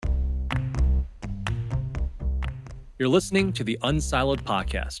You're listening to the Unsiloed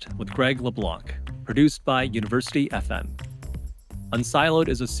Podcast with Greg LeBlanc, produced by University FM. Unsiloed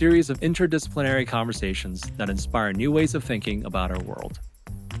is a series of interdisciplinary conversations that inspire new ways of thinking about our world.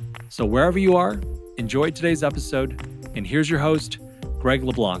 So wherever you are, enjoy today's episode, and here's your host, Greg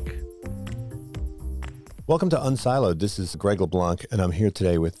LeBlanc. Welcome to Unsiloed. This is Greg LeBlanc, and I'm here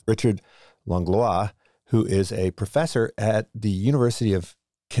today with Richard Langlois, who is a professor at the University of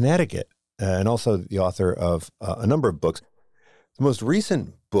Connecticut and also the author of a number of books. The most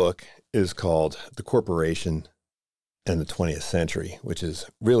recent book is called The Corporation and the 20th Century, which is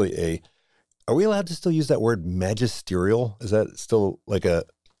really are we allowed to still use that word magisterial? Is that still like a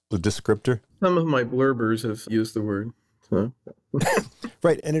descriptor? Some of my blurbers have used the word. So.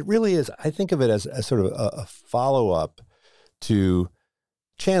 Right. And it really is, I think of it as sort of a follow-up to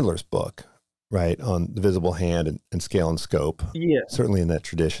Chandler's book, right, on the visible hand and scale and scope. Yeah. Certainly in that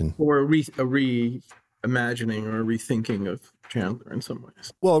tradition. Or a reimagining or a rethinking of Chandler in some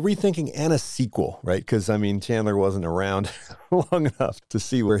ways. Well, a rethinking and a sequel, right? Because, I mean, Chandler wasn't around long enough to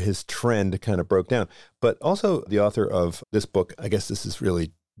see where his trend kind of broke down. But also the author of this book, I guess this is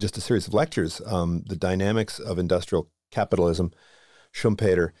really just a series of lectures, The Dynamics of Industrial Capitalism,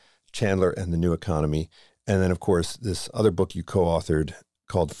 Schumpeter, Chandler, and the New Economy. And then, of course, this other book you co-authored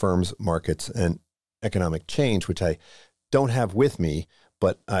called Firms, Markets, and Economic Change, which I don't have with me,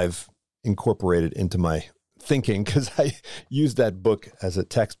 but I've incorporated into my thinking because I used that book as a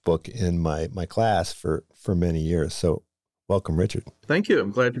textbook in my class for many years. So welcome, Richard. Thank you.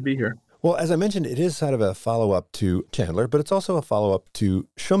 I'm glad to be here. Well, as I mentioned, it is sort of a follow-up to Chandler, but it's also a follow-up to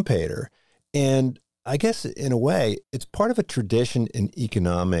Schumpeter. And I guess in a way, it's part of a tradition in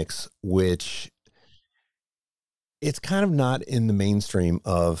economics, which it's kind of not in the mainstream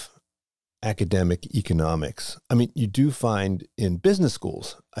of academic economics. I mean, you do find in business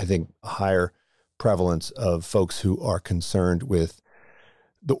schools, I think, a higher prevalence of folks who are concerned with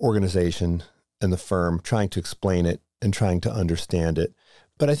the organization and the firm, trying to explain it and trying to understand it.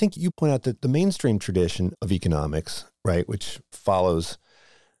 But I think you point out that the mainstream tradition of economics, right, which follows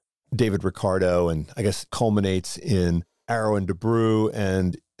David Ricardo and I guess culminates in Arrow and DeBrew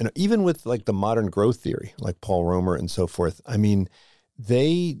and even with like the modern growth theory, like Paul Romer and so forth, I mean,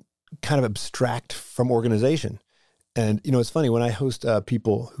 they kind of abstract from organization. And, it's funny, when I host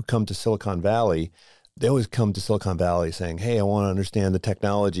people who come to Silicon Valley, they always come to Silicon Valley saying, hey, I want to understand the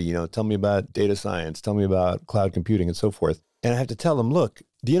technology, tell me about data science, tell me about cloud computing and so forth. And I have to tell them, look,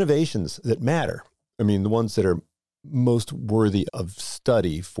 the innovations that matter, I mean, the ones that are most worthy of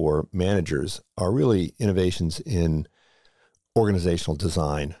study for managers are really innovations in organizational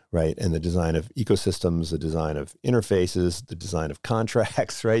design, right? And the design of ecosystems, the design of interfaces, the design of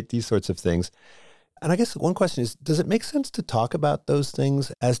contracts, right? These sorts of things. And I guess one question is, does it make sense to talk about those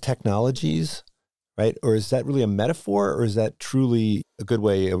things as technologies, right? Or is that really a metaphor, or is that truly a good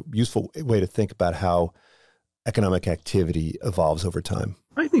way, a useful way to think about how economic activity evolves over time?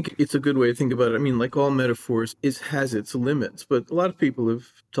 I think it's a good way to think about it. I mean, like all metaphors, it has its limits, but a lot of people have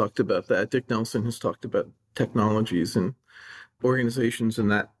talked about that. Dick Nelson has talked about technologies and organizations in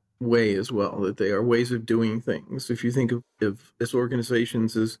that way as well, that they are ways of doing things. If you think of as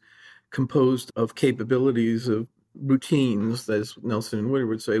organizations as composed of capabilities, of routines, as Nelson and Woodward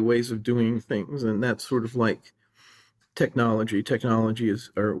would say, ways of doing things, and that's sort of like technology. Technology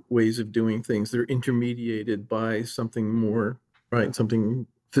are ways of doing things. They're intermediated by something more, right? Something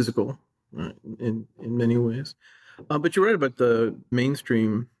physical, right? In many ways. But you're right about the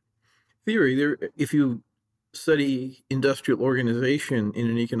mainstream theory. If you study industrial organization in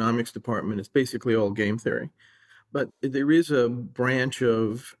an economics department, it's basically all game theory. But there is a branch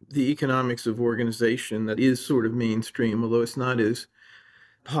of the economics of organization that is sort of mainstream, although it's not as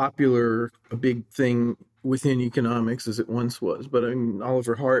popular, a big thing within economics as it once was. But I mean,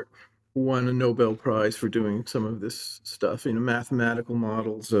 Oliver Hart won a Nobel Prize for doing some of this stuff, mathematical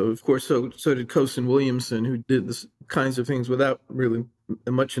models. So of course, so did Coase and Williamson, who did this kinds of things without really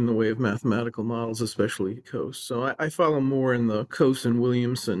much in the way of mathematical models, especially Coase. So I follow more in the Coase and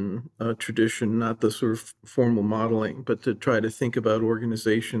Williamson tradition, not the sort of formal modeling, but to try to think about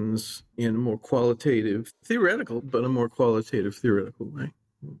organizations in a more qualitative, theoretical, but a more qualitative theoretical way.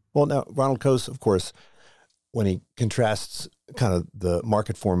 Well, now, Ronald Coase, of course, when he contrasts kind of the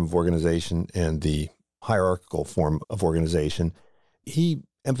market form of organization and the hierarchical form of organization, he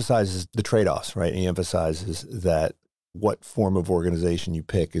emphasizes the trade-offs, right? And he emphasizes that what form of organization you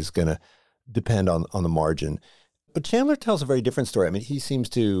pick is going to depend on the margin. But Chandler tells a very different story. I mean, he seems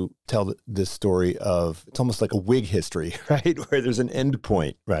to tell this story of, it's almost like a Whig history, right? Where there's an end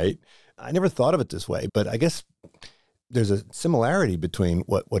point, right? I never thought of it this way, but I guess there's a similarity between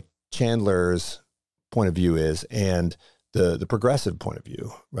what Chandler's point of view is and the progressive point of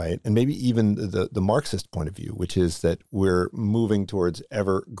view, right? And maybe even the Marxist point of view, which is that we're moving towards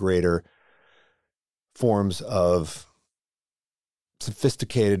ever greater forms of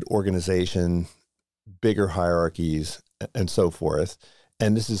sophisticated organization, bigger hierarchies, and so forth.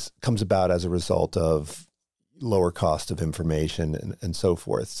 And comes about as a result of lower cost of information and so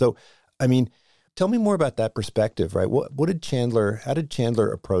forth. So, I mean, tell me more about that perspective, right? How did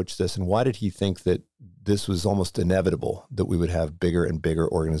Chandler approach this, and why did he think that this was almost inevitable that we would have bigger and bigger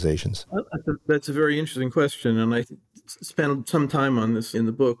organizations? Well, that's a very interesting question, and I spent some time on this in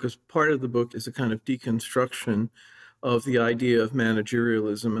the book, because part of the book is a kind of deconstruction of the idea of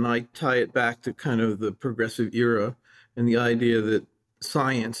managerialism, and I tie it back to kind of the progressive era and the idea that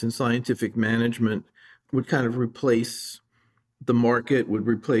science and scientific management would kind of replace the market, would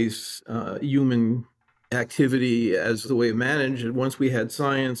replace human activity as the way of manage. And once we had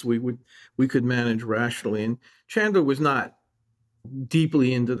science, we could manage rationally. And Chandler was not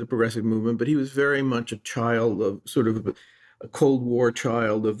deeply into the progressive movement, but he was very much a child of sort of a Cold War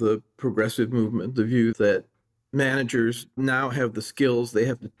child of the progressive movement, the view that managers now have the skills, they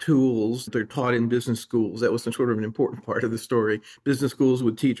have the tools, they're taught in business schools. That was sort of an important part of the story. Business schools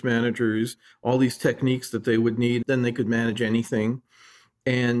would teach managers all these techniques that they would need, then they could manage anything.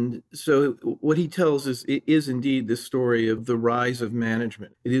 And so what he tells us, it is indeed the story of the rise of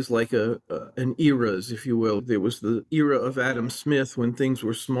management. It is like an eras, if you will. There was the era of Adam Smith when things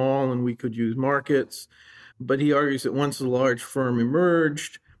were small and we could use markets. But he argues that once a large firm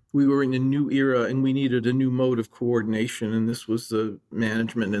emerged, we were in a new era and we needed a new mode of coordination, and this was the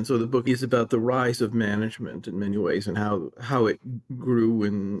management. And so the book is about the rise of management in many ways and how it grew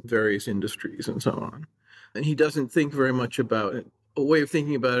in various industries and so on. And he doesn't think very much about it. A way of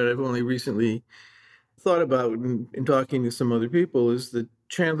thinking about it I've only recently thought about in talking to some other people is that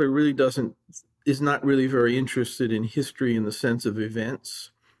Chandler really is not really very interested in history in the sense of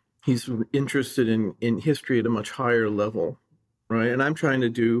events. He's interested in history at a much higher level, right? And I'm trying to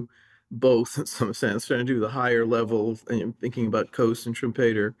do both in some sense, trying to do the higher level, thinking about Coase and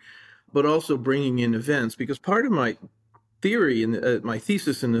Schumpeter, but also bringing in events, because part of my theory and my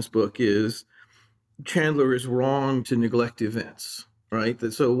thesis in this book is Chandler is wrong to neglect events, right?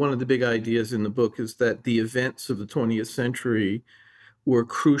 So one of the big ideas in the book is that the events of the 20th century were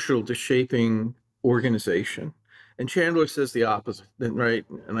crucial to shaping organization. And Chandler says the opposite, right?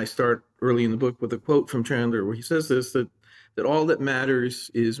 And I start early in the book with a quote from Chandler where he says this, that all that matters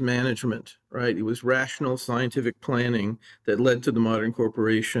is management, right? It was rational scientific planning that led to the modern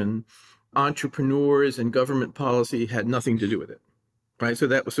corporation. Entrepreneurs and government policy had nothing to do with it, right? So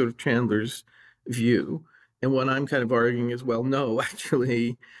that was sort of Chandler's view. And what I'm kind of arguing is, well, no,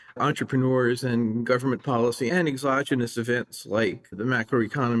 actually, entrepreneurs and government policy and exogenous events like the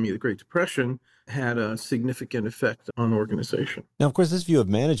macroeconomy, the Great Depression, had a significant effect on organization. Now, of course, this view of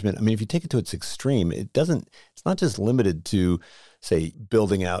management, I mean, if you take it to its extreme, it's not just limited to, say,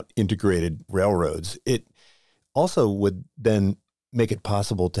 building out integrated railroads. It also would then make it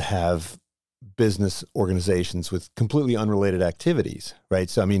possible to have business organizations with completely unrelated activities, right?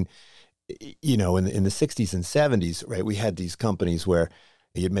 So, I mean, you know, in the 60s and 70s, right, we had these companies where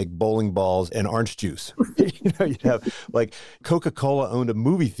you'd make bowling balls and orange juice. You know, you'd have like Coca-Cola owned a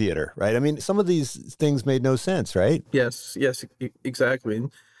movie theater, right? I mean, some of these things made no sense, right? Yes, exactly.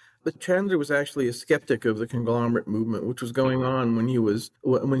 But Chandler was actually a skeptic of the conglomerate movement, which was going on when he was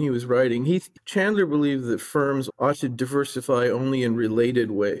writing. Chandler believed that firms ought to diversify only in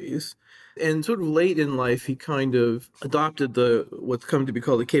related ways. And sort of late in life, he kind of adopted what's come to be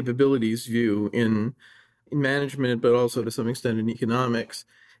called the capabilities view in management, but also to some extent in economics.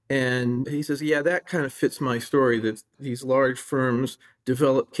 And he says, yeah, that kind of fits my story, that these large firms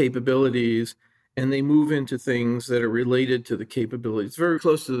develop capabilities and they move into things that are related to the capabilities. Very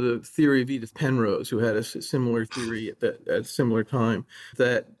close to the theory of Edith Penrose, who had a similar theory at a similar time,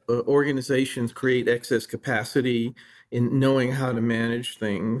 that organizations create excess capacity in knowing how to manage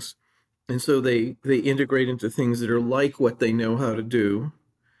things. And so they integrate into things that are like what they know how to do,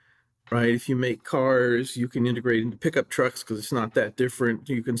 right? If you make cars, you can integrate into pickup trucks because it's not that different.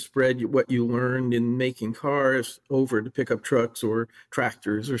 You can spread what you learned in making cars over to pickup trucks or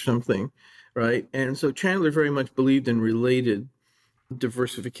tractors or something, right? And so Chandler very much believed in related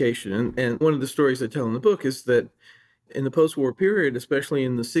diversification. And one of the stories I tell in the book is that in the post-war period, especially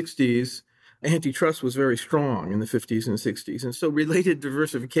in the 60s, antitrust was very strong in the 50s and 60s. And so related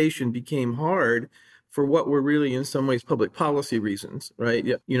diversification became hard for what were really in some ways public policy reasons, right?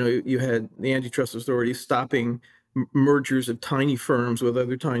 You know, you had the antitrust authorities stopping mergers of tiny firms with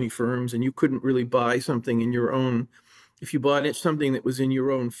other tiny firms, and you couldn't really buy something in your own If you bought it something that was in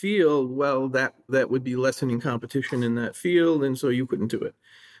your own field, well, that would be lessening competition in that field, and so you couldn't do it.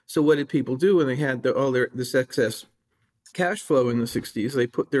 So what did people do when they had this excess cash flow in the 60s? They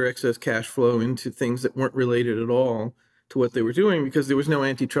put their excess cash flow into things that weren't related at all to what they were doing because there was no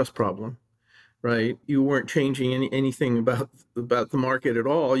antitrust problem, right? You weren't changing anything about the market at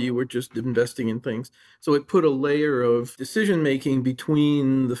all. You were just investing in things. So it put a layer of decision making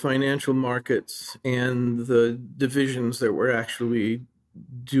between the financial markets and the divisions that were actually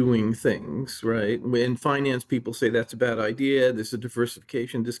doing things, right? When finance people say that's a bad idea, there's a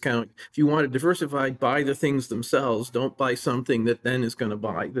diversification discount. If you want to diversify, buy the things themselves. Don't buy something that then is going to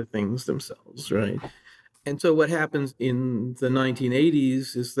buy the things themselves, right? And so what happens in the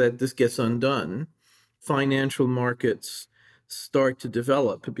 1980s is that this gets undone. Financial markets start to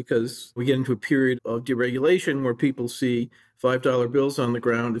develop because we get into a period of deregulation where people see $5 bills on the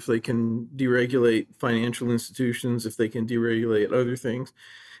ground if they can deregulate financial institutions, if they can deregulate other things.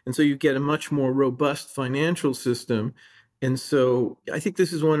 And so you get a much more robust financial system. And so I think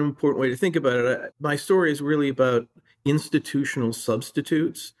this is one important way to think about it. My story is really about institutional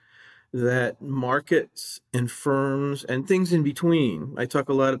substitutes that markets and firms and things in between. I talk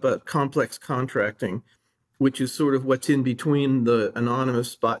a lot about complex contracting, which is sort of what's in between the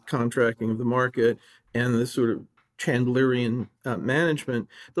anonymous spot contracting of the market and the sort of Chandlerian management.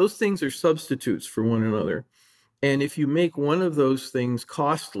 Those things are substitutes for one another. And if you make one of those things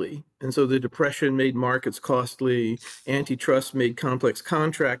costly, and so the Depression made markets costly, antitrust made complex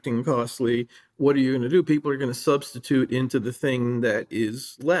contracting costly, what are you going to do? People are going to substitute into the thing that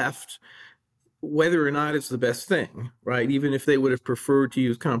is left, whether or not it's the best thing, right? Even if they would have preferred to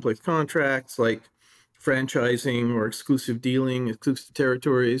use complex contracts like franchising or exclusive dealing, exclusive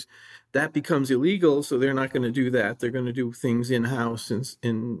territories, that becomes illegal. So they're not going to do that. They're going to do things in-house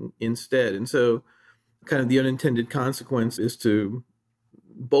instead. And so kind of the unintended consequence is to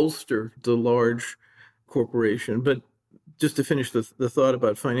bolster the large corporation. But just to finish the thought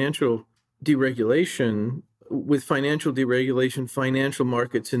about financial deregulation, with financial deregulation, financial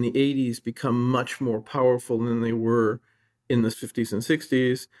markets in the 80s become much more powerful than they were in the 50s and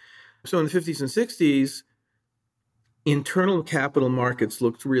 60s. So in the 50s and 60s, internal capital markets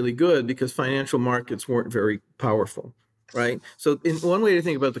looked really good because financial markets weren't very powerful, right? So one way to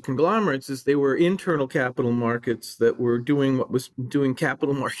think about the conglomerates is they were internal capital markets that were doing what was doing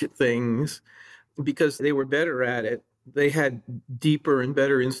capital market things because they were better at it. They had deeper and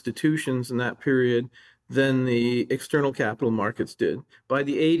better institutions in that period than the external capital markets did. By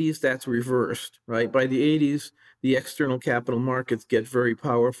the 80s, that's reversed, right? By the 80s, the external capital markets get very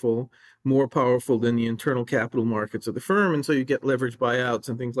powerful, more powerful than the internal capital markets of the firm. And so you get leveraged buyouts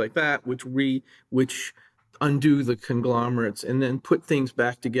and things like that, which undo the conglomerates and then put things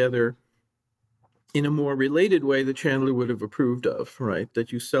back together in a more related way that Chandler would have approved of, right?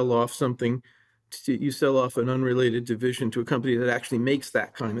 That you sell off an unrelated division to a company that actually makes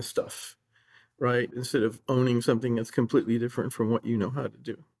that kind of stuff, right? Instead of owning something that's completely different from what you know how to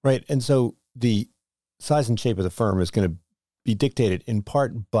do. Right. And so the size and shape of the firm is going to be dictated in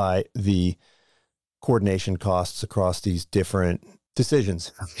part by the coordination costs across these different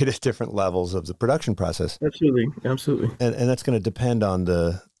decisions at different levels of the production process. Absolutely. And that's going to depend on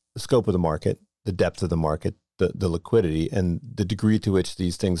the scope of the market, the depth of the market, the liquidity, and the degree to which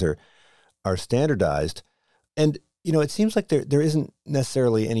these things are standardized. And it seems like there isn't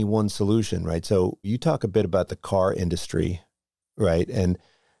necessarily any one solution, right? So you talk a bit about the car industry, right? And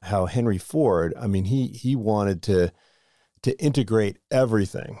how Henry Ford, I mean, he wanted to integrate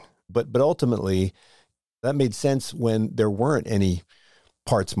everything, but ultimately that made sense when there weren't any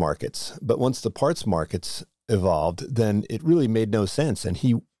parts markets. But once the parts markets evolved, then it really made no sense, and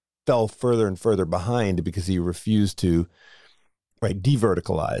he fell further and further behind because he refused to, right,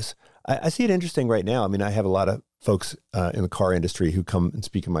 deverticalize. I see it interesting right now. I mean, I have a lot of folks in the car industry who come and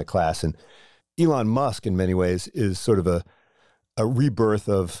speak in my class, and Elon Musk, in many ways, is sort of a rebirth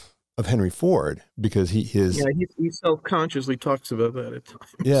of Henry Ford because he self-consciously talks about that at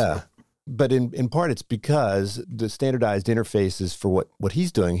times. Yeah, but in part it's because the standardized interfaces for what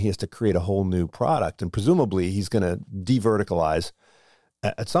he's doing, he has to create a whole new product, and presumably he's going to deverticalize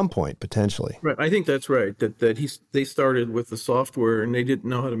at some point potentially. Right, I think that's right. They started with the software and they didn't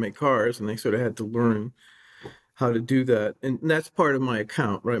know how to make cars, and they sort of had to learn how to do that. And that's part of my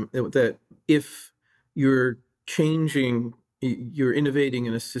account, right? That if you're innovating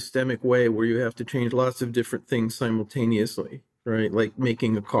in a systemic way where you have to change lots of different things simultaneously, right? Like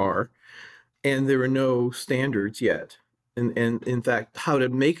making a car, and there are no standards yet. And in fact, how to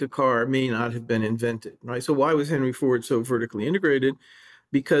make a car may not have been invented, right? So why was Henry Ford so vertically integrated?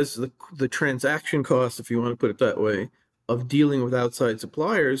 Because the transaction costs, if you want to put it that way, of dealing with outside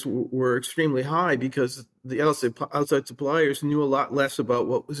suppliers were extremely high because the outside suppliers knew a lot less about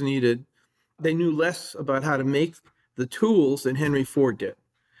what was needed. They knew less about how to make the tools than Henry Ford did,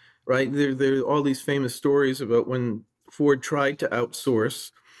 right? There are all these famous stories about when Ford tried to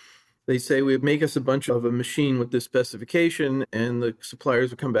outsource. They say, we make us a bunch of a machine with this specification, and the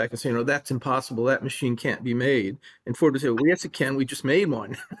suppliers would come back and say, no, that's impossible. That machine can't be made. And Ford would say, well, yes, it can. We just made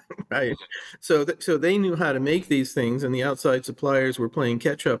one, right? So they knew how to make these things, and the outside suppliers were playing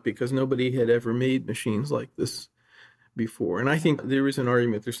catch up because nobody had ever made machines like this before. And I think there is an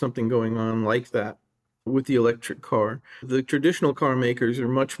argument there's something going on like that with the electric car. The traditional car makers are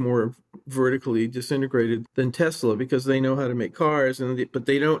much more vertically disintegrated than Tesla because they know how to make cars, but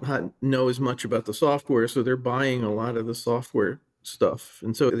they don't know as much about the software, so they're buying a lot of the software stuff.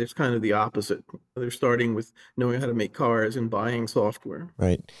 And so there's kind of the opposite. They're starting with knowing how to make cars and buying software.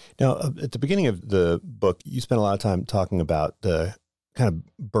 Right. Now, at the beginning of the book, you spent a lot of time talking about the kind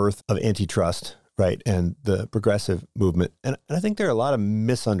of birth of antitrust, right, and the progressive movement. And I think there are a lot of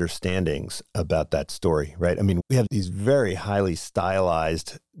misunderstandings about that story, right? I mean, we have these very highly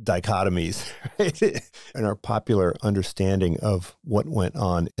stylized dichotomies, right, in our popular understanding of what went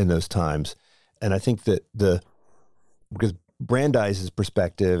on in those times. And I think that because Brandeis's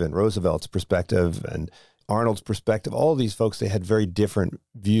perspective and Roosevelt's perspective and Arnold's perspective, all of these folks, they had very different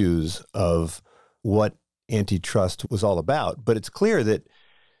views of what antitrust was all about. But it's clear that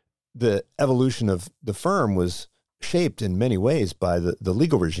the evolution of the firm was shaped in many ways by the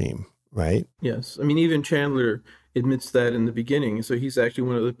legal regime, right? Yes. I mean, even Chandler admits that in the beginning. So he's actually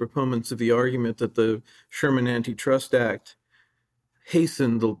one of the proponents of the argument that the Sherman Antitrust Act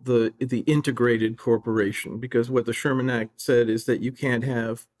hastened the integrated corporation, because what the Sherman Act said is that you can't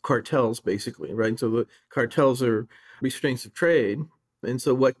have cartels, basically, right? So the cartels are restraints of trade. And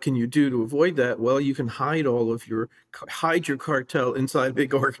so what can you do to avoid that? Well, you can hide your cartel inside a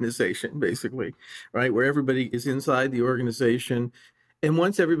big organization, basically, right? Where everybody is inside the organization. And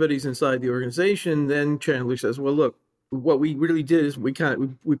once everybody's inside the organization, then Chandler says, well, look, what we really did is we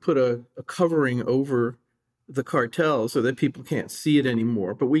put a covering over the cartel so that people can't see it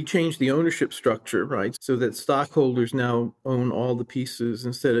anymore. But we changed the ownership structure, right? So that stockholders now own all the pieces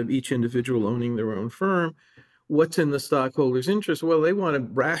instead of each individual owning their own firm. What's in the stockholders' interest? Well, they want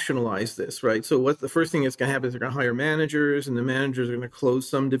to rationalize this, right? So what the first thing that's going to happen is they're going to hire managers, and the managers are going to close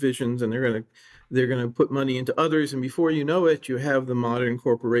some divisions, and they're going to put money into others. And before you know it, you have the modern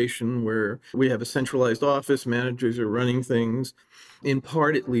corporation where we have a centralized office, managers are running things. In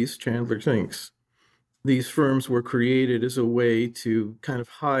part, at least, Chandler thinks these firms were created as a way to kind of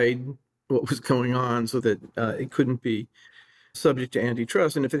hide what was going on so that it couldn't be subject to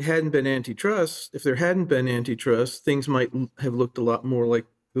antitrust. And if there hadn't been antitrust, things might have looked a lot more like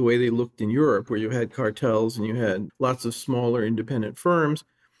the way they looked in Europe, where you had cartels and you had lots of smaller independent firms.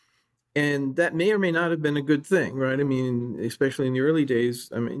 And that may or may not have been a good thing, right? I mean, especially in the early days,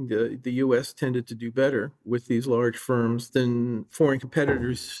 I mean, the U.S. tended to do better with these large firms than foreign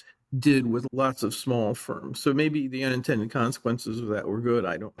competitors did with lots of small firms. So maybe the unintended consequences of that were good.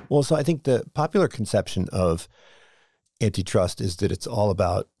 I don't know. Well, so I think the popular conception of antitrust is that it's all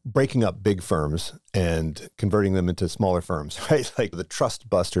about breaking up big firms and converting them into smaller firms, right? Like the trust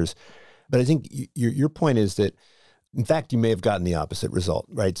busters. But I think your point is that, in fact, you may have gotten the opposite result,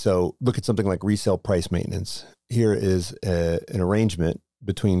 right? So look at something like resale price maintenance. Here is an arrangement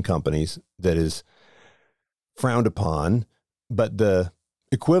between companies that is frowned upon, but the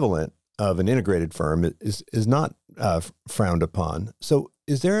equivalent of an integrated firm is not frowned upon. So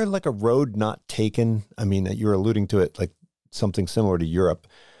is there like a road not taken? I mean, you're alluding to it like something similar to Europe,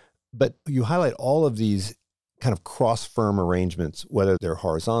 but you highlight all of these kind of cross-firm arrangements, whether they're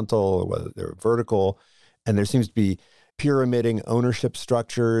horizontal or whether they're vertical, and there seems to be pyramiding ownership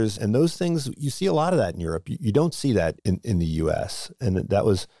structures, and those things, you see a lot of that in Europe. You don't see that in the U.S., and that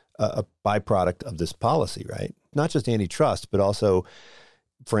was a byproduct of this policy, right? Not just antitrust, but also,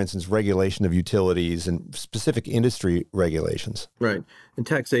 for instance, regulation of utilities and specific industry regulations. Right. And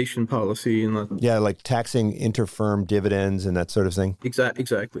taxation policy. Yeah, like taxing interfirm dividends and that sort of thing.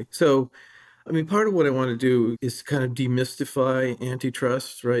 Exactly. So, I mean, part of what I want to do is kind of demystify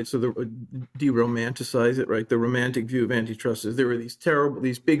antitrust, right? So de-romanticize it, right? The romantic view of antitrust is there were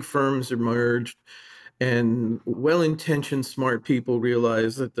these big firms emerged, and well-intentioned, smart people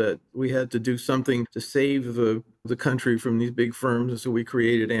realized that we had to do something to save the country from these big firms, and so we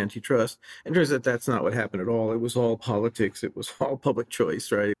created antitrust. And it turns out that's not what happened at all. It was all politics. It was all public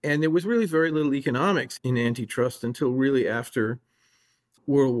choice, right? And there was really very little economics in antitrust until really after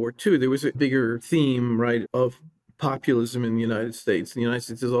World War II. There was a bigger theme, right, of populism in the United States. The United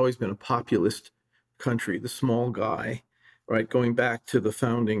States has always been a populist country, the small guy. right? Going back to the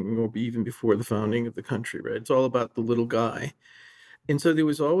founding, or even before the founding of the country, right? It's all about the little guy. And so there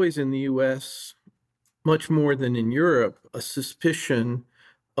was always in the US, much more than in Europe, a suspicion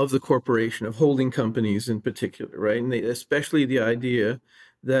of the corporation, of holding companies in particular, right? And especially the idea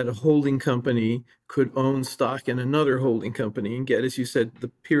that a holding company could own stock in another holding company and get, as you said, the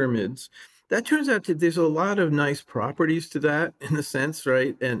pyramids. That turns out there's a lot of nice properties to that in a sense,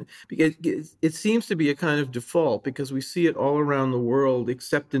 right? And it seems to be a kind of default because we see it all around the world,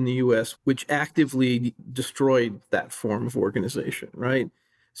 except in the US, which actively destroyed that form of organization, right?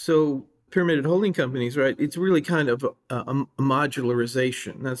 So pyramided holding companies, right? It's really kind of a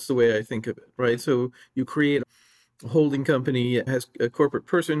modularization. That's the way I think of it, right? So you create a holding company, it has a corporate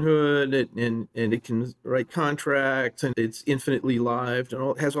personhood, and it can write contracts, and it's infinitely lived,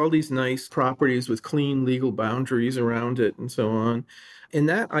 and it has all these nice properties with clean legal boundaries around it, and so on. And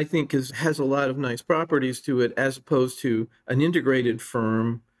that I think has a lot of nice properties to it, as opposed to an integrated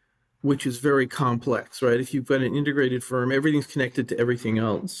firm, which is very complex, right? If you've got an integrated firm, everything's connected to everything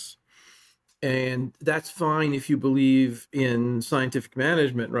else. And that's fine if you believe in scientific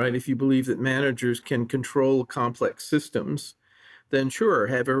management, right? If you believe that managers can control complex systems, then sure,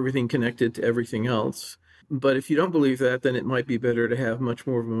 have everything connected to everything else. But if you don't believe that, then it might be better to have much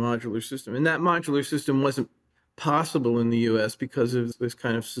more of a modular system. And that modular system wasn't possible in the US because of this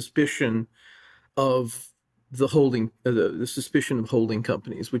kind of suspicion of the suspicion of holding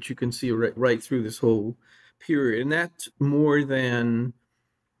companies, which you can see right through this whole period. And that's more than,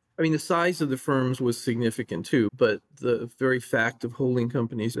 I mean, the size of the firms was significant too, but the very fact of holding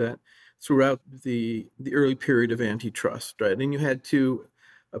companies that throughout the early period of antitrust, right? And you had two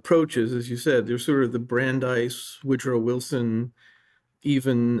approaches, as you said. There's sort of the Brandeis, Woodrow Wilson,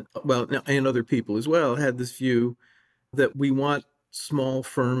 even, well, and other people as well, had this view that we want small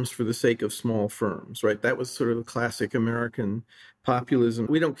firms for the sake of small firms, right? That was sort of the classic American populism.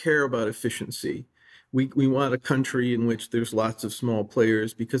 We don't care about efficiency. We want a country in which there's lots of small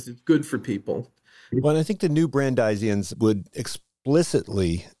players because it's good for people. Well, and I think the new Brandeisians would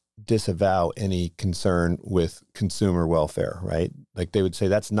explicitly disavow any concern with consumer welfare, right? Like they would say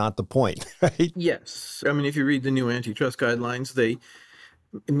that's not the point, right? Yes. I mean, if you read the new antitrust guidelines, they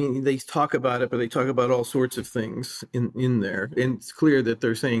talk about it, but they talk about all sorts of things in there. And it's clear that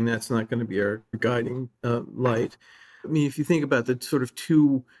they're saying that's not going to be our guiding light. I mean, if you think about the sort of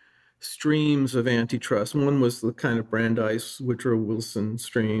two streams of antitrust, one was the kind of Brandeis, Woodrow Wilson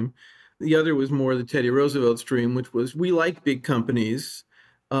stream. The other was more the Teddy Roosevelt stream, which was, we like big companies.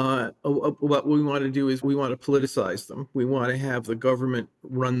 What we want to do is we want to politicize them. We want to have the government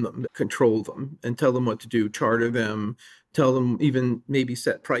run them, control them, and tell them what to do, charter them, tell them even maybe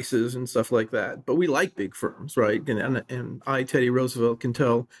set prices and stuff like that. But we like big firms, right? And I, Teddy Roosevelt, can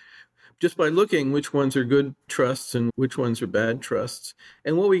tell just by looking which ones are good trusts and which ones are bad trusts.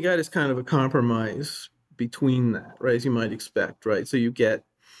 And what we got is kind of a compromise between that, right? As you might expect, right? So you get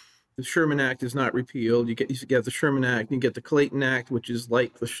the Sherman Act is not repealed. You get the Sherman Act, you get the Clayton Act, which is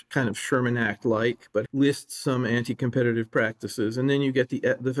like the kind of Sherman Act like, but lists some anti-competitive practices. And then you get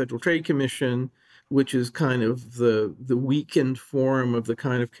the Federal Trade Commission, which is kind of the weakened form of the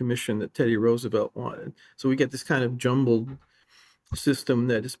kind of commission that Teddy Roosevelt wanted. So we get this kind of jumbled system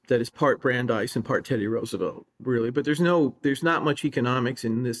that is part Brandeis and part Teddy Roosevelt, really. But there's not much economics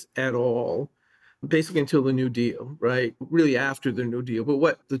in this at all, basically until the New Deal, right? Really after the New Deal. But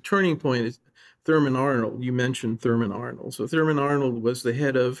what the turning point is, Thurman Arnold. You mentioned Thurman Arnold. So Thurman Arnold was the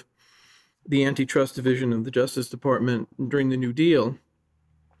head of the antitrust division of the Justice Department during the New Deal.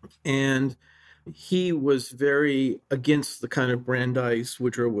 And he was very against the kind of Brandeis,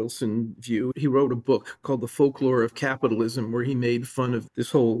 Woodrow Wilson view. He wrote a book called The Folklore of Capitalism, where he made fun of this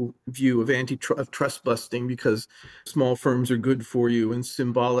whole view of trust busting because small firms are good for you and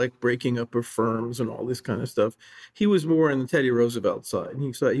symbolic breaking up of firms and all this kind of stuff. He was more on the Teddy Roosevelt side.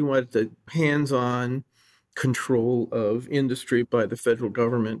 He wanted the hands-on control of industry by the federal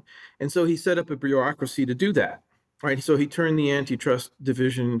government. And so he set up a bureaucracy to do that. Right, so he turned the antitrust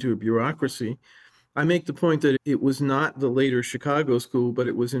division into a bureaucracy. I make the point that it was not the later Chicago School, but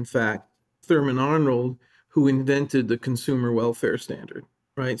it was in fact Thurman Arnold who invented the consumer welfare standard.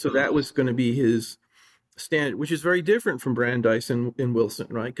 Right, so that was going to be his standard, which is very different from Brandeis and Wilson,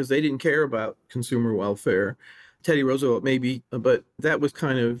 right? Because they didn't care about consumer welfare. Teddy Roosevelt maybe, but that was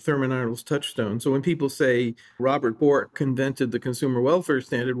kind of Thurman Arnold's touchstone. So when people say Robert Bork invented the consumer welfare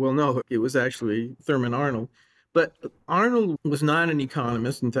standard, well, no, it was actually Thurman Arnold. But Arnold was not an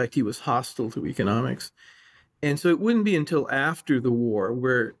economist. In fact, he was hostile to economics. And so it wouldn't be until after the war,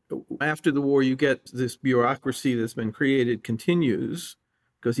 where after the war you get this bureaucracy that's been created continues,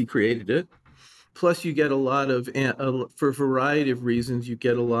 because he created it. Plus, you get a lot of, for a variety of reasons, you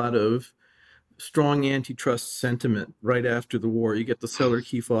get a lot of strong antitrust sentiment right after the war. You get the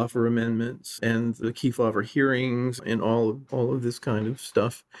Seller-Kefauver amendments and the Kefauver hearings and all of this kind of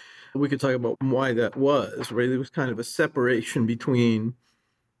stuff. We could talk about why that was, right? There was kind of a separation between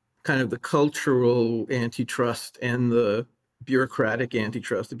kind of the cultural antitrust and the bureaucratic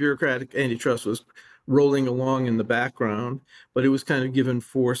antitrust. The bureaucratic antitrust was rolling along in the background, but it was kind of given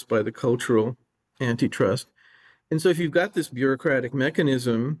force by the cultural antitrust. And so if you've got this bureaucratic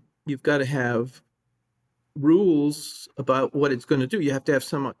mechanism, you've got to have rules about what it's going to do. You have to have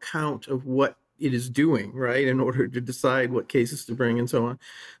some account of what it is doing, right, in order to decide what cases to bring and so on.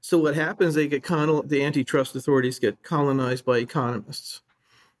 So what happens, the antitrust authorities get colonized by economists,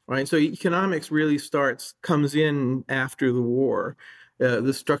 right? So economics really comes in after the war.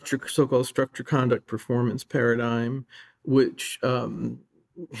 The so-called structure conduct performance paradigm, which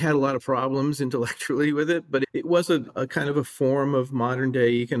had a lot of problems intellectually with it, but it was a kind of a form of modern day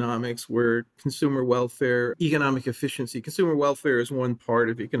economics where consumer welfare, economic efficiency, consumer welfare is one part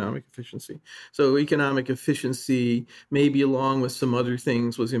of economic efficiency. So economic efficiency, maybe along with some other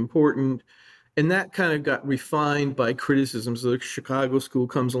things, was important. And that kind of got refined by criticism. So the Chicago School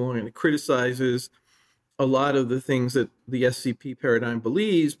comes along and it criticizes a lot of the things that the SCP paradigm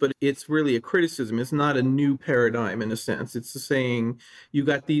believes, but it's really a criticism. It's not a new paradigm in a sense. It's saying you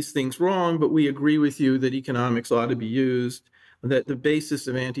got these things wrong, but we agree with you that economics ought to be used, that the basis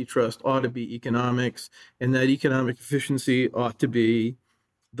of antitrust ought to be economics, and that economic efficiency ought to be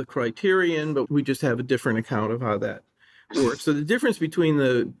the criterion, but we just have a different account of how that works. So the difference between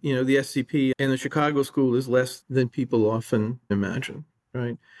the SCP and the Chicago School is less than people often imagine,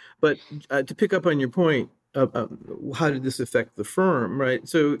 right? But to pick up on your point, how did this affect the firm, right?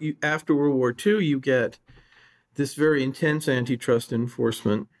 So after World War II, you get this very intense antitrust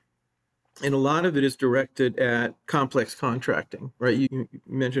enforcement, and a lot of it is directed at complex contracting, right? You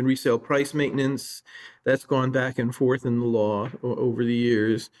mentioned resale price maintenance. That's gone back and forth in the law over the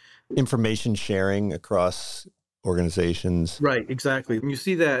years. Information sharing across organizations. Right, exactly. And you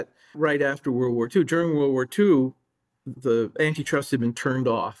see that right after World War II. During World War II, the antitrust had been turned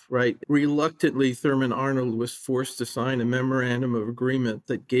off, right? Reluctantly, Thurman Arnold was forced to sign a memorandum of agreement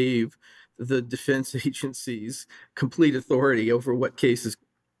that gave the defense agencies complete authority over what cases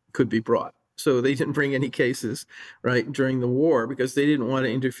could be brought. So they didn't bring any cases, right, during the war because they didn't want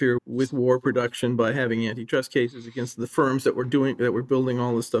to interfere with war production by having antitrust cases against the firms that were building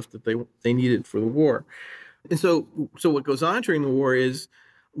all the stuff that they needed for the war. And so what goes on during the war is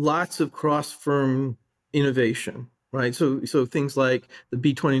lots of cross-firm innovation, right? So things like the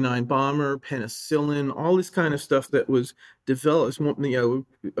B-29 bomber, penicillin, all this kind of stuff that was developed,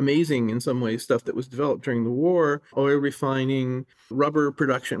 amazing in some ways, stuff that was developed during the war, oil refining, rubber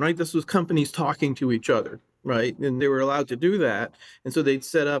production, right? This was companies talking to each other, right? And they were allowed to do that. And so they'd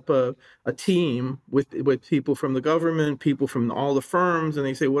set up a team with people from the government, people from all the firms, and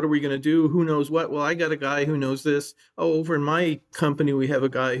they say, what are we going to do? Who knows what? Well, I got a guy who knows this. Oh, over in my company, we have a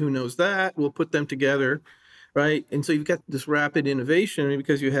guy who knows that. We'll put them together, right? And so you've got this rapid innovation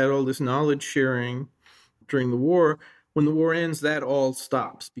because you had all this knowledge sharing during the war. When the war ends, that all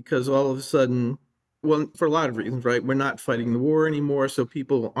stops because all of a sudden, well, for a lot of reasons, right? We're not fighting the war anymore, so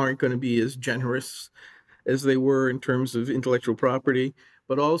people aren't going to be as generous as they were in terms of intellectual property,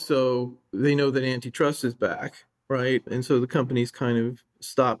 but also they know that antitrust is back, right? And so the companies kind of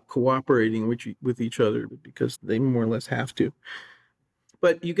stop cooperating with each other because they more or less have to.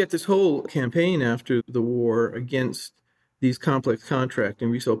 But you get this whole campaign after the war against these complex contracting,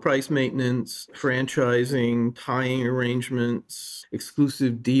 resale price maintenance, franchising, tying arrangements,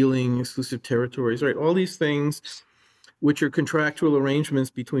 exclusive dealing, exclusive territories, right? All these things which are contractual arrangements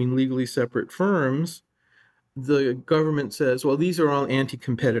between legally separate firms. The government says, well, these are all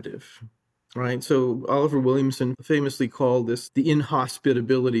anti-competitive, right? So Oliver Williamson famously called this the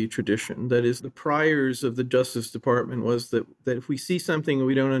inhospitability tradition. That is, the priors of the Justice Department was that if we see something and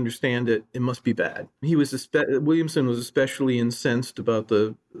we don't understand it, it must be bad. Williamson was especially incensed about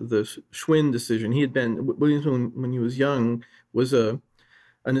the Schwinn decision. Williamson, when he was young, was an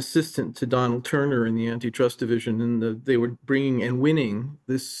assistant to Donald Turner in the antitrust division, and they were bringing and winning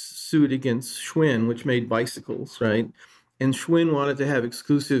this suit against Schwinn, which made bicycles, right? And Schwinn wanted to have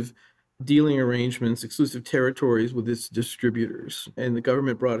exclusive dealing arrangements, exclusive territories with its distributors. And the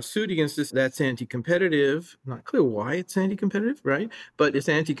government brought a suit against this. That's anti-competitive. Not clear why it's anti-competitive, right? But it's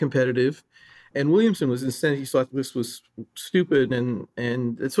anti-competitive. And Williamson was incensed. He thought this was stupid, and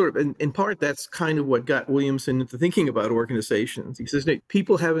it's sort of, in part, that's kind of what got Williamson into thinking about organizations. He says,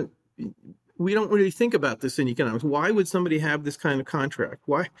 we don't really think about this in economics. Why would somebody have this kind of contract?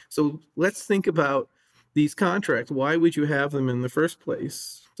 Why? So let's think about these contracts. Why would you have them in the first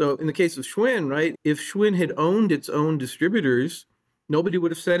place? So in the case of Schwinn, right, if Schwinn had owned its own distributors, nobody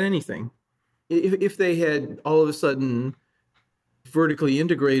would have said anything. If they had all of a sudden vertically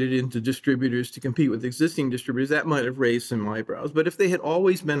integrated into distributors to compete with existing distributors, that might have raised some eyebrows. But if they had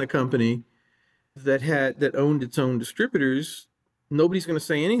always been a company that owned its own distributors, nobody's going to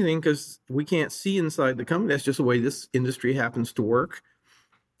say anything because we can't see inside the company. That's just the way this industry happens to work,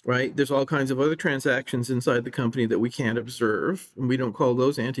 right? There's all kinds of other transactions inside the company that we can't observe, and we don't call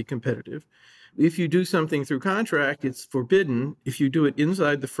those anti-competitive. If you do something through contract, it's forbidden. If you do it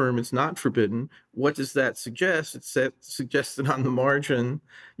inside the firm, it's not forbidden. What does that suggest? It suggests that on the margin,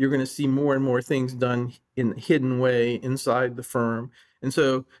 you're going to see more and more things done in a hidden way inside the firm. And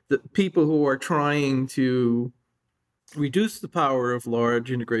so the people who are trying to reduce the power of large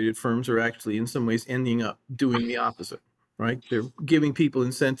integrated firms are actually in some ways ending up doing the opposite, right? They're giving people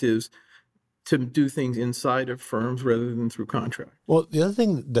incentives to do things inside of firms rather than through contract. Well, the other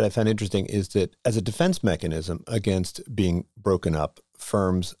thing that I found interesting is that as a defense mechanism against being broken up,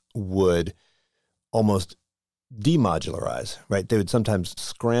 firms would almost demodularize, right? They would sometimes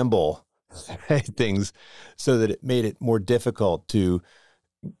scramble things so that it made it more difficult to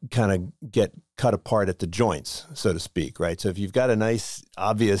kind of get cut apart at the joints, so to speak, right? So if you've got a nice,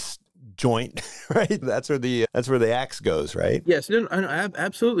 obvious joint, right? That's where the axe goes, right? Yes, no,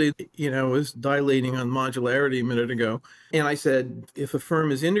 absolutely. I was dilating on modularity a minute ago, and I said if a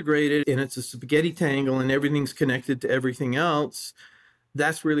firm is integrated and it's a spaghetti tangle and everything's connected to everything else,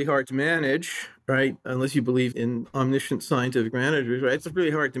 that's really hard to manage, right? Unless you believe in omniscient scientific managers, right? It's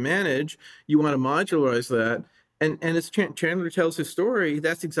really hard to manage. You want to modularize that. And as Chandler tells his story,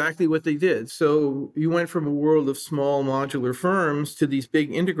 that's exactly what they did. So you went from a world of small modular firms to these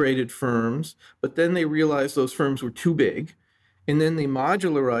big integrated firms, but then they realized those firms were too big. And then they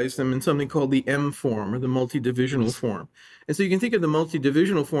modularized them in something called the M form, or the multidivisional form. And so you can think of the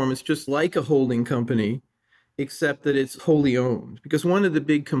multidivisional form as just like a holding company, except that it's wholly owned. Because one of the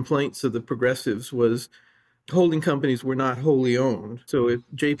big complaints of the progressives was holding companies were not wholly owned. So if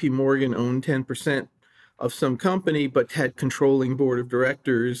JP Morgan owned 10% of some company but had controlling board of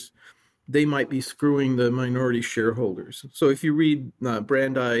directors, they might be screwing the minority shareholders. So if you read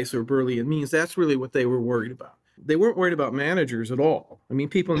Brandeis or Burley and Means, that's really what they were worried about. They weren't worried about managers at all. I mean,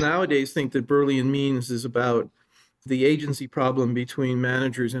 people nowadays think that Burley and Means is about the agency problem between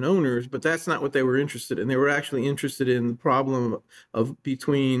managers and owners, but that's not what they were interested in. They were actually interested in the problem of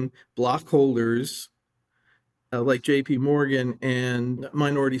between block holders like JP Morgan and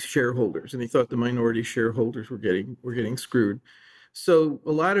minority shareholders, and he thought the minority shareholders were getting screwed. So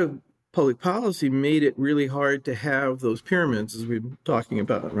a lot of public policy made it really hard to have those pyramids, as we've been talking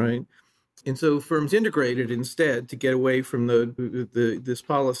about, right? And so firms integrated instead to get away from this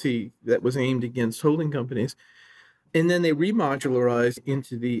policy that was aimed against holding companies. And then they remodularized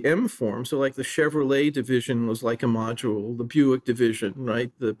into the M form. So like the Chevrolet division was like a module, the Buick division,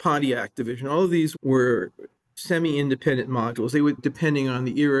 right? The Pontiac division, all of these were semi-independent modules. They would, depending on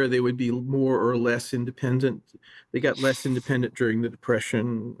the era, they would be more or less independent. They got less independent during the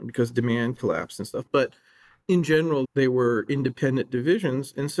Depression because demand collapsed and stuff. But in general, they were independent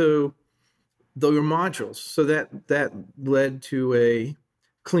divisions. And so they were modules. So that led to a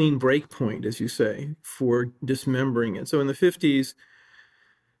clean break point, as you say, for dismembering it. So in the 50s,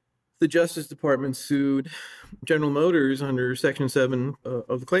 the Justice Department sued General Motors under Section 7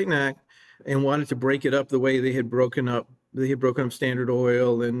 of the Clayton Act and wanted to break it up the way they had broken up Standard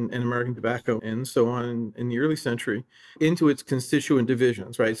Oil and American Tobacco and so on in the early century into its constituent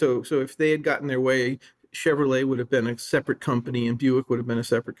divisions, right? So if they had gotten their way, Chevrolet would have been a separate company and Buick would have been a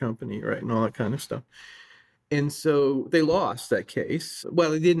separate company, right? And all that kind of stuff. And so they lost that case.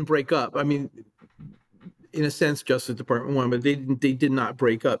 Well, they didn't break up. I mean, in a sense, Justice Department won, but they did not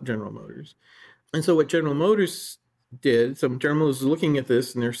break up General Motors. And so what General Motors did, so General Motors is looking at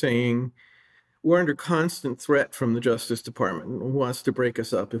this and they're saying, we're under constant threat from the Justice Department who wants to break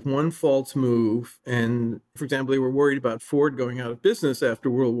us up. If one false move, and for example, they were worried about Ford going out of business after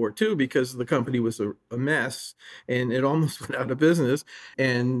World War II because the company was a mess and it almost went out of business.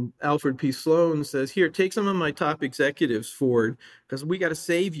 And Alfred P. Sloan says, here, take some of my top executives, Ford, because we got to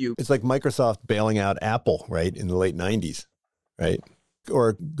save you. It's like Microsoft bailing out Apple, right, in the late 90s, right?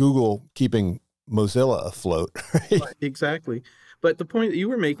 Or Google keeping Mozilla afloat, right? Exactly. But the point that you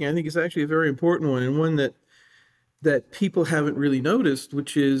were making, I think, is actually a very important one, and one that people haven't really noticed,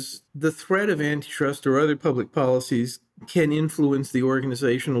 which is the threat of antitrust or other public policies can influence the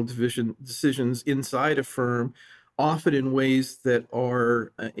organizational decisions inside a firm often in ways that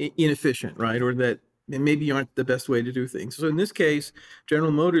are inefficient, right? Or that maybe aren't the best way to do things. So in this case,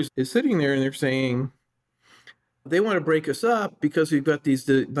 General Motors is sitting there and they're saying, they want to break us up because we've got these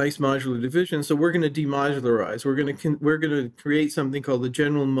nice modular divisions. So we're going to demodularize. We're going to create something called the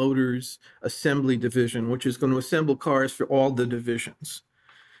General Motors Assembly Division, which is going to assemble cars for all the divisions,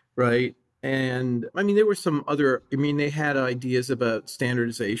 right? And I mean, there were some other. I mean, they had ideas about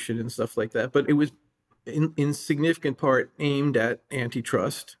standardization and stuff like that, but it was in significant part aimed at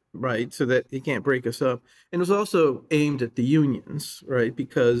antitrust, right? So that they can't break us up, and it was also aimed at the unions, right?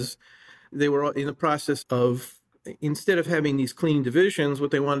 Because they were in the process of, instead of having these clean divisions, what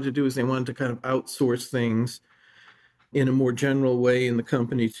they wanted to do is they wanted to kind of outsource things in a more general way in the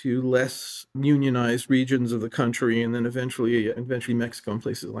company to less unionized regions of the country, and then eventually Mexico and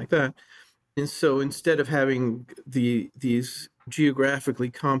places like that. And so instead of having these geographically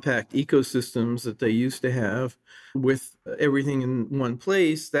compact ecosystems that they used to have with everything in one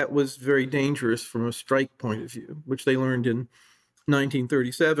place, that was very dangerous from a strike point of view, which they learned in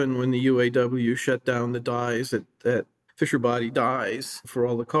 1937 when the UAW shut down the dies at Fisher Body Dies for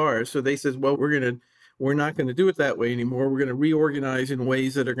all the cars. So they said, well, we're not going to do it that way anymore. We're going to reorganize in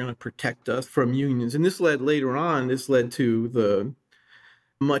ways that are going to protect us from unions. And this led to the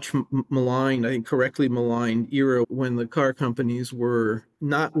much maligned, I think correctly maligned era when the car companies were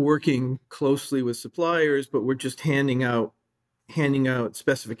not working closely with suppliers, but were just handing out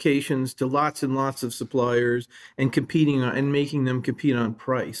specifications to lots and lots of suppliers and competing on, and making them compete on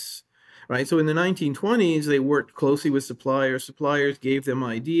price. Right. So in the 1920s, they worked closely with suppliers. Suppliers gave them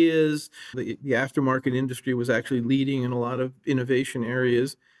ideas. The aftermarket industry was actually leading in a lot of innovation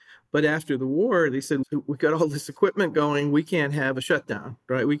areas. But after the war, they said, we got all this equipment going. We can't have a shutdown,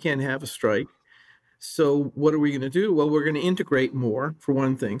 right? We can't have a strike. So what are we going to do? Well, we're going to integrate more, for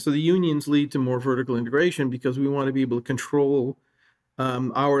one thing. So the unions lead to more vertical integration because we want to be able to control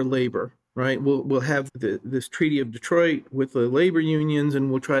our labor, right? We'll have this Treaty of Detroit with the labor unions, and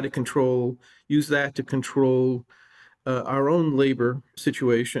we'll try to use that to control our own labor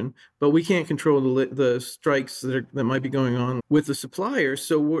situation, but we can't control the strikes that might be going on with the suppliers.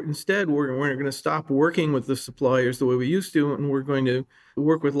 So instead, we're going to stop working with the suppliers the way we used to, and we're going to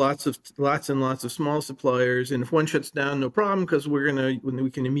work with lots and lots of small suppliers. And if one shuts down, no problem, because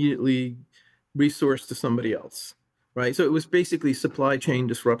we can immediately resource to somebody else, right? So it was basically supply chain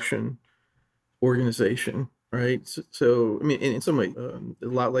disruption organization. Right. So, I mean, in some way, a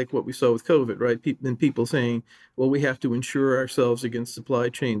lot like what we saw with COVID, right? People saying, well, we have to insure ourselves against supply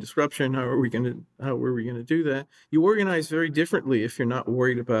chain disruption. How are we going to do that? You organize very differently if you're not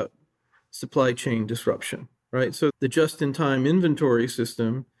worried about supply chain disruption, right? So the just-in-time inventory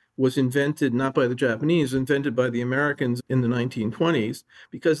system was invented not by the Japanese, invented by the Americans in the 1920s,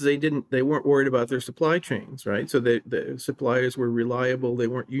 because they weren't worried about their supply chains, right? So the suppliers were reliable. They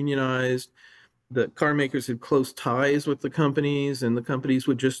weren't unionized. The car makers had close ties with the companies, and the companies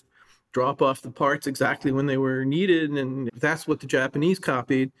would just drop off the parts exactly when they were needed. And that's what the Japanese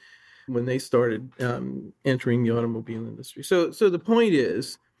copied when they started entering the automobile industry. So the point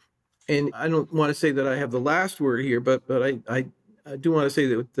is, and I don't want to say that I have the last word here, but I do want to say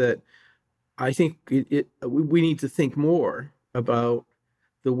that I think we need to think more about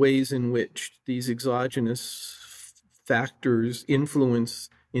the ways in which these exogenous factors influence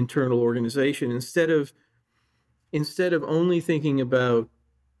internal organization, instead of only thinking about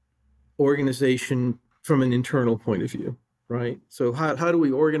organization from an internal point of view, right? So how do we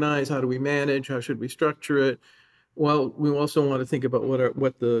organize? How do we manage? How should we structure it? Well, we also want to think about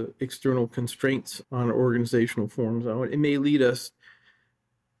what the external constraints on our organizational forms are. It may lead us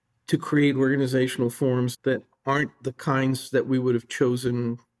to create organizational forms that aren't the kinds that we would have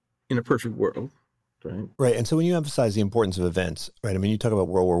chosen in a perfect world. Right. Right. And so when you emphasize the importance of events, right, I mean, you talk about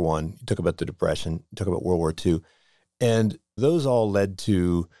World War I, you talk about the Depression, you talk about World War II, and those all led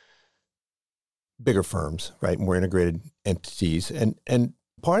to bigger firms, right, more integrated entities. And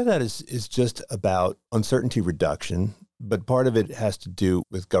part of that is just about uncertainty reduction, but part of it has to do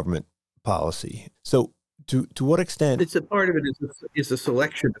with government policy. So to what extent? It's a part of it is a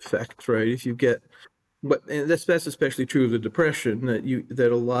selection effect, right? If you get, and that's especially true of the Depression,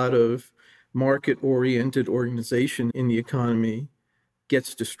 that a lot of market-oriented organization in the economy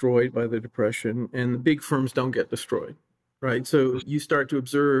gets destroyed by the Depression, and the big firms don't get destroyed, right? So you start to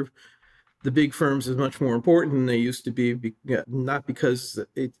observe the big firms as much more important than they used to be, not because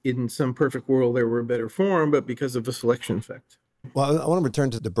in some perfect world they were a better form, but because of a selection effect. Well, I want to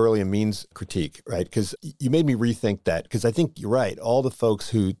return to the Burley and Means critique, right? Because you made me rethink that, because I think you're right. All the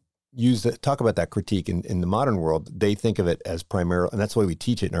folks who talk about that critique in the modern world, they think of it as primarily, and that's why we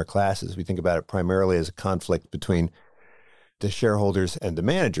teach it in our classes. We think about it primarily as a conflict between the shareholders and the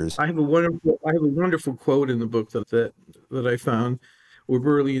managers. I have a wonderful quote in the book that I found, where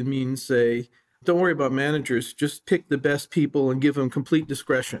Burley and Means say, "Don't worry about managers. Just pick the best people and give them complete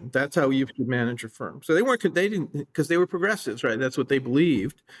discretion. That's how you should manage a firm." So they didn't, because they were progressives, right? That's what they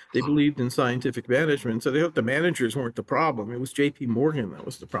believed. They believed in scientific management. So they thought the managers weren't the problem. It was J.P. Morgan that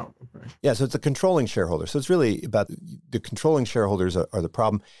was the problem, right? Yeah, so it's a controlling shareholder. So it's really about the controlling shareholders are the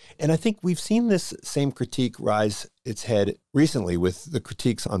problem. And I think we've seen this same critique rise its head recently with the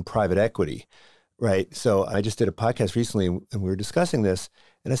critiques on private equity, right? So I just did a podcast recently and we were discussing this.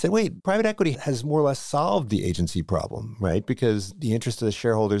 And I said, wait, private equity has more or less solved the agency problem, right? Because the interests of the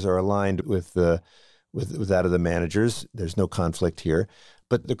shareholders are aligned with that of the managers. There's no conflict here.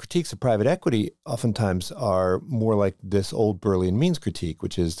 But the critiques of private equity oftentimes are more like this old Burley and Means critique,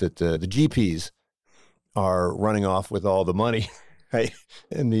 which is that the GPs are running off with all the money, right?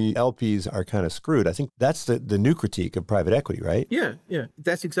 And the LPs are kind of screwed. I think that's the new critique of private equity, right? Yeah.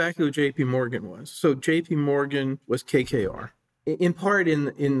 That's exactly what J.P. Morgan was. So J.P. Morgan was KKR. In part, in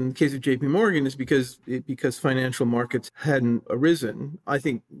the case of J.P. Morgan, is because financial markets hadn't arisen. I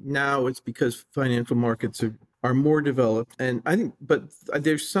think now it's because financial markets are more developed, and I think, but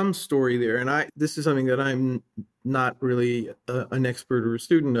there's some story there, and this is something that I'm not really an expert or a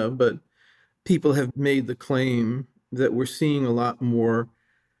student of, but people have made the claim that we're seeing a lot more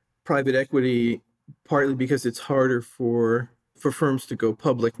private equity, partly because it's harder for firms to go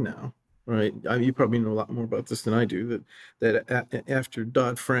public now, right? You probably know a lot more about this than I do. That after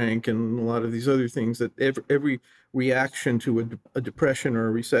Dodd-Frank and a lot of these other things, that every reaction to a depression or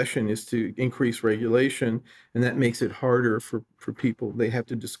a recession is to increase regulation, and that makes it harder for people. They have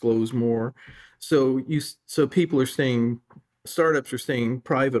to disclose more. So startups are staying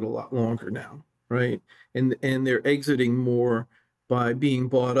private a lot longer now, right? And they're exiting more by being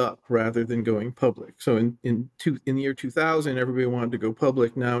bought up rather than going public. So in the year 2000, everybody wanted to go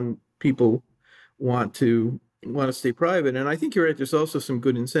public. Now people want to stay private. And I think you're right. There's also some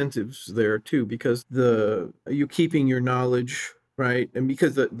good incentives there too, because you're keeping your knowledge, right? And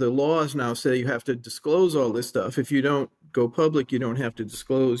because the laws now say you have to disclose all this stuff. If you don't go public, you don't have to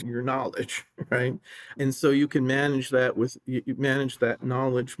disclose your knowledge, right? And so you can manage that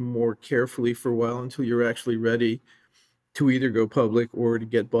knowledge more carefully for a while until you're actually ready to either go public or to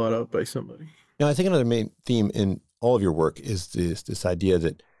get bought up by somebody. Now, I think another main theme in all of your work is this idea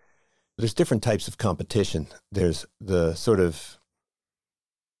that there's different types of competition. There's the sort of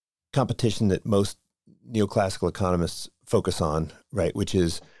competition that most neoclassical economists focus on, right, which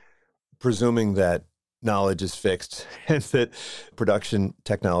is presuming that knowledge is fixed and that production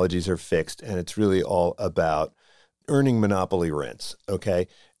technologies are fixed, and it's really all about earning monopoly rents, okay?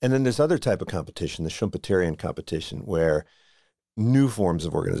 And then there's other type of competition, the Schumpeterian competition, where new forms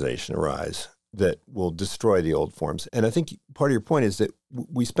of organization arise that will destroy the old forms. And I think part of your point is that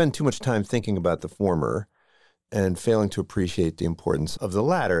we spend too much time thinking about the former and failing to appreciate the importance of the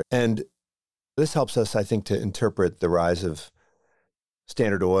latter. And this helps us, I think, to interpret the rise of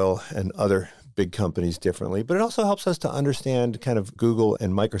Standard Oil and other big companies differently, but it also helps us to understand kind of Google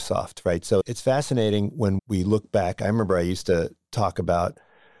and Microsoft, right? So it's fascinating when we look back. I remember I used to talk about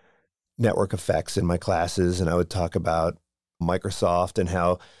network effects in my classes, and I would talk about Microsoft and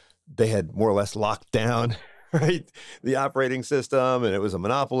how they had more or less locked down, right, the operating system, and it was a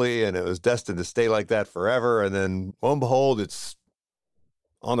monopoly, and it was destined to stay like that forever. And then, lo and behold, it's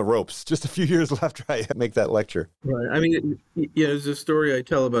on the ropes just a few years after I make that lecture. Right. I mean, there's a story I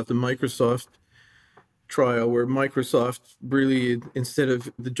tell about the Microsoft trial where Microsoft really, instead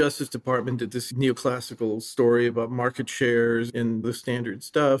of the Justice Department, did this neoclassical story about market shares and the standard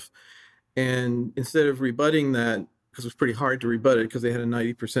stuff. And instead of rebutting that, because it was pretty hard to rebut it because they had a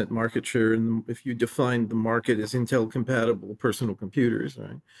 90% market share, and if you defined the market as Intel-compatible personal computers,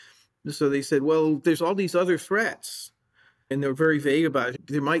 right? So they said, well, there's all these other threats. And they're very vague about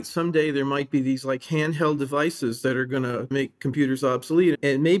it. Someday there might be these like handheld devices that are going to make computers obsolete.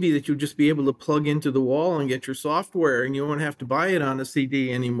 And maybe that you'll just be able to plug into the wall and get your software, and you won't have to buy it on a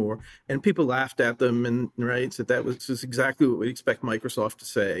CD anymore. And people laughed at them, and right, so that was just exactly what we'd expect Microsoft to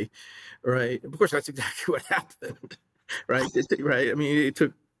say, right? Of course, that's exactly what happened, right? Right. I mean, it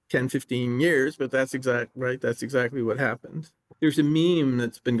took 10, 15 years, but that's exactly what happened. There's a meme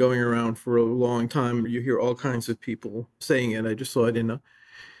that's been going around for a long time where you hear all kinds of people saying it. I just saw it in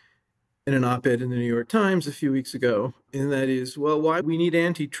an op-ed in the New York Times a few weeks ago. And that is, well, why we need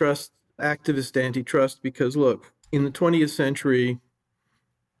activist antitrust, because look, in the 20th century,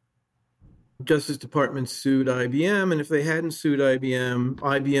 Justice Department sued IBM, and if they hadn't sued IBM,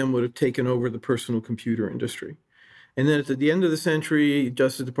 IBM would have taken over the personal computer industry. And then at the end of the century,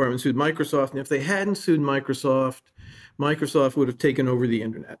 Justice Department sued Microsoft, and if they hadn't sued Microsoft, Microsoft would have taken over the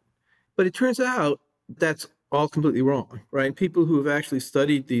internet. But it turns out that's all completely wrong, right? People who have actually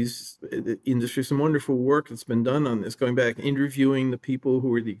studied these industries, some wonderful work that's been done on this, going back, interviewing the people who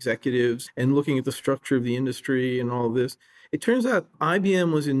were the executives and looking at the structure of the industry and all of this. It turns out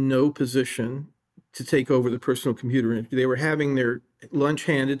IBM was in no position to take over the personal computer industry. They were having their lunch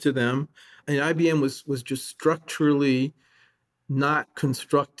handed to them, and IBM was just structurally not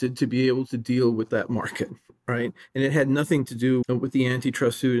constructed to be able to deal with that market, right? And it had nothing to do with the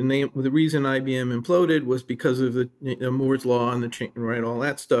antitrust suit. And the reason IBM imploded was because of the Moore's law and the chain, right, all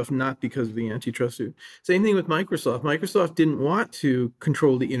that stuff, not because of the antitrust suit. Same thing with Microsoft. Microsoft didn't want to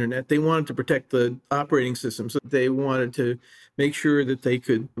control the internet. They wanted to protect the operating system. So they wanted to make sure that they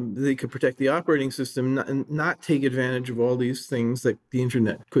could protect the operating system and not take advantage of all these things that the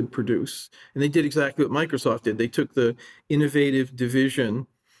internet could produce. And they did exactly what Microsoft did. They took the innovative division,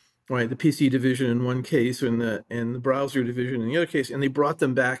 right, the PC division in one case and the browser division in the other case, and they brought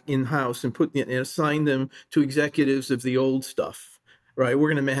them back in-house and assigned them to executives of the old stuff. Right, we're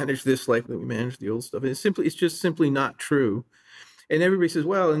going to manage this like we manage the old stuff. And it's just simply not true. And everybody says,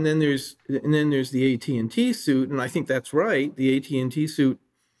 well, and then there's the AT&T suit, and I think that's right. The AT&T suit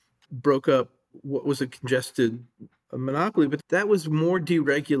broke up what was a congested monopoly, but that was more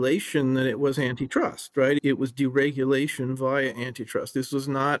deregulation than it was antitrust, right? It was deregulation via antitrust. This was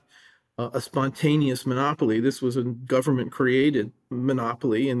not a spontaneous monopoly. This was a government-created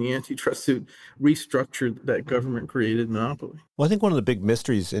monopoly, and the antitrust suit restructured that government-created monopoly. Well, I think one of the big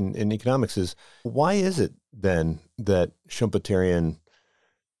mysteries in economics is, why is it then that Schumpeterian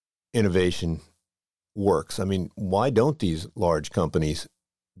innovation works? I mean, why don't these large companies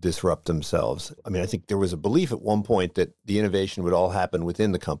disrupt themselves? I mean, I think there was a belief at one point that the innovation would all happen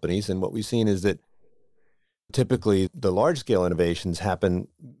within the companies. And what we've seen is that typically the large-scale innovations happen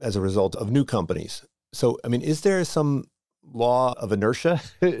as a result of new companies. So, I mean, is there some law of inertia?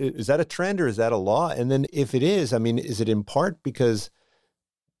 Is that a trend or is that a law? And then if it is, I mean, is it in part because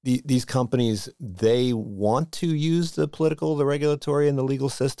these companies, they want to use the political, the regulatory, and the legal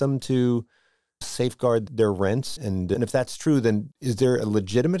system to safeguard their rents? And if that's true, then is there a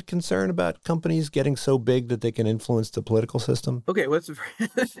legitimate concern about companies getting so big that they can influence the political system? Okay, well,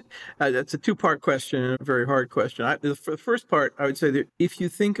 that's a two-part question, a very hard question. For the first part, I would say that if you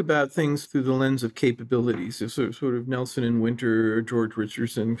think about things through the lens of capabilities, sort of Nelson and Winter or George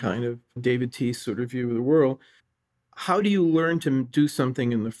Richardson kind of David Teese sort of view of the world, how do you learn to do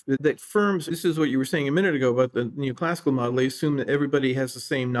something that firms, this is what you were saying a minute ago about the neoclassical model, they assume that everybody has the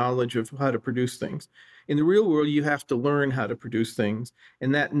same knowledge of how to produce things. In the real world, you have to learn how to produce things,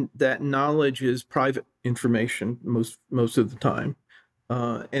 and that knowledge is private information most of the time.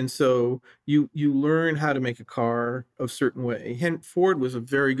 And so you learn how to make a car a certain way. Ford was a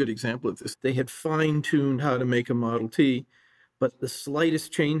very good example of this. They had fine-tuned how to make a Model T, but the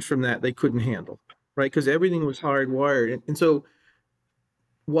slightest change from that they couldn't handle. Right, because everything was hardwired. And so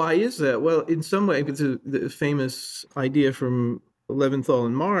why is that? Well, in some way, it's the famous idea from Leventhal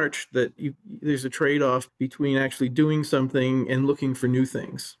and March that there's a trade-off between actually doing something and looking for new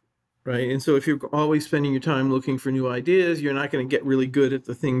things, right? And so if you're always spending your time looking for new ideas, you're not going to get really good at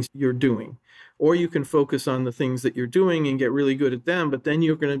the things you're doing. Or you can focus on the things that you're doing and get really good at them, but then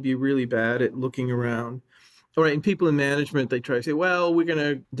you're going to be really bad at looking around. All right, and people in management, they try to say, well,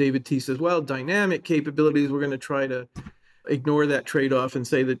 David T says, well, dynamic capabilities, we're going to try to ignore that trade-off and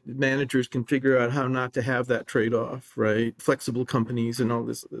say that managers can figure out how not to have that trade-off, right? Flexible companies and all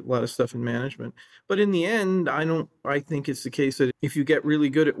this, a lot of stuff in management. But in the end, I think it's the case that if you get really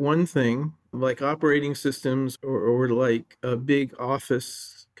good at one thing, like operating systems or like big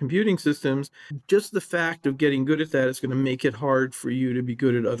office computing systems, just the fact of getting good at that is going to make it hard for you to be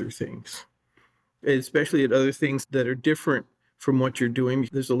good at other things. Especially at other things that are different from what you're doing.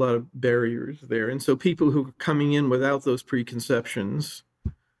 There's a lot of barriers there. And so people who are coming in without those preconceptions,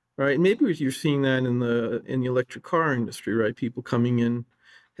 right? Maybe you're seeing that in the electric car industry, right? People coming in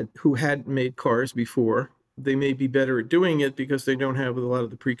who hadn't made cars before. They may be better at doing it because they don't have a lot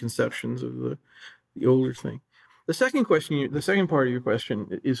of the preconceptions of the older thing. The second part of your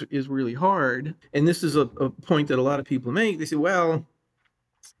question is really hard. And this is a point that a lot of people make. They say, well,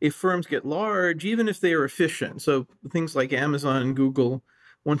 if firms get large, even if they are efficient, so things like Amazon and Google,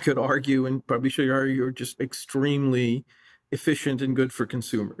 one could argue and probably should argue are just extremely efficient and good for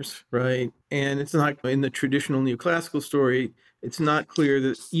consumers, right? And it's not, in the traditional neoclassical story, it's not clear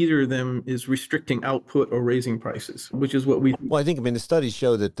that either of them is restricting output or raising prices, which is what we... Well, I think, the studies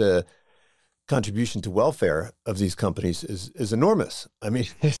show that contribution to welfare of these companies is enormous. I mean,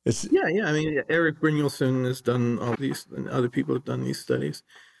 it's Yeah. I mean, Eric Brynjolfsson has done all these, and other people have done these studies.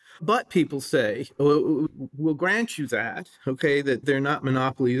 But people say, well, we'll grant you that, okay, that they're not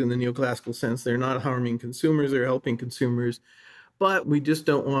monopolies in the neoclassical sense. They're not harming consumers, they're helping consumers. But we just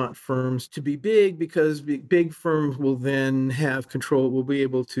don't want firms to be big, because big firms will then have control, will be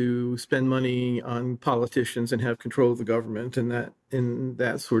able to spend money on politicians and have control of the government and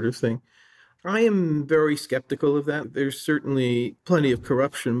that sort of thing. I am very skeptical of that. There's certainly plenty of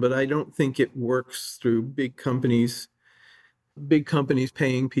corruption, but I don't think it works through big companies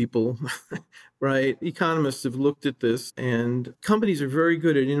paying people, right? Economists have looked at this, and companies are very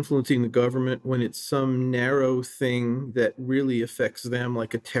good at influencing the government when it's some narrow thing that really affects them,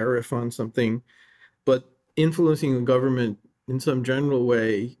 like a tariff on something. But influencing the government in some general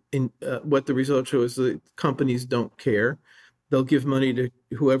way, what the results show is that companies don't care. They'll give money to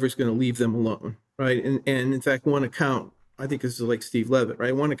whoever's going to leave them alone, right? And in fact, one account, I think this is like Steve Levitt,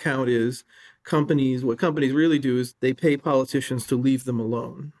 right? One account is what companies really do is they pay politicians to leave them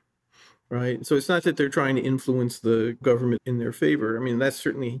alone, right? So it's not that they're trying to influence the government in their favor. I mean, that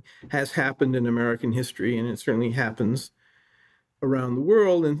certainly has happened in American history, and it certainly happens around the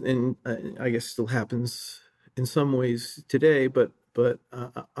world, and I guess still happens in some ways today. But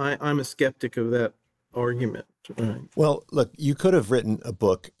I'm a skeptic of that argument. Right? well, look, you could have written a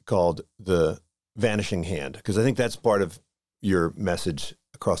book called The Vanishing Hand, because I think that's part of your message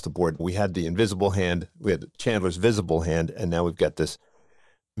across the board. We had the invisible hand, we had Chandler's visible hand, and now we've got this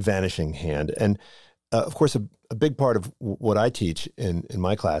vanishing hand. And of course, a big part of what I teach in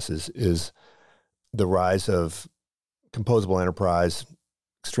my classes is the rise of composable enterprise,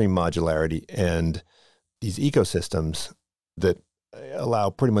 extreme modularity, and these ecosystems that allow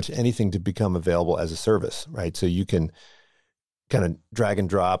pretty much anything to become available as a service, right? So you can kind of drag and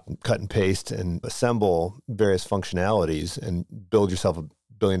drop, cut and paste, and assemble various functionalities and build yourself a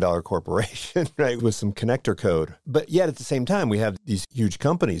billion-dollar corporation, right, with some connector code. But yet at the same time, we have these huge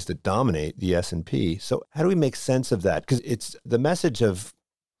companies that dominate the S&P. So how do we make sense of that? Because it's the message of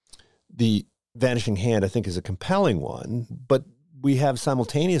the vanishing hand, I think, is a compelling one, but we have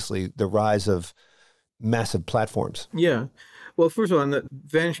simultaneously the rise of massive platforms. Yeah. Well, first of all, on the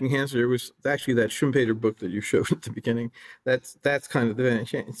Vanishing Hands, there was actually that Schumpeter book that you showed at the beginning. That's kind of the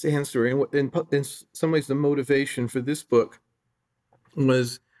Vanishing Hand story. And in some ways, the motivation for this book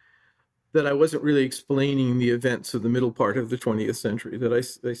was that I wasn't really explaining the events of the middle part of the 20th century. That I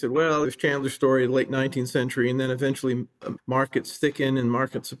said, well, there's Chandler's story, late 19th century, and then eventually markets thicken and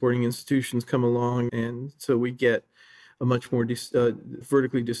market supporting institutions come along, and so we get a much more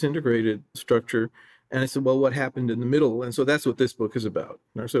vertically disintegrated structure. And I said, well, what happened in the middle? And so that's what this book is about.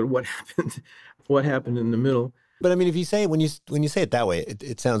 And I said, what happened in the middle? But I mean, if you say when you say it that way,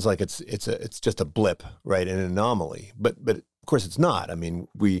 it sounds like it's just a blip, right, an anomaly. But of course, it's not. I mean,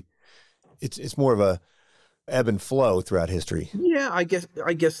 it's more of a ebb and flow throughout history. Yeah, I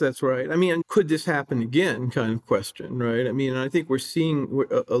guess that's right. I mean, could this happen again? Kind of question, right? I mean, I think we're seeing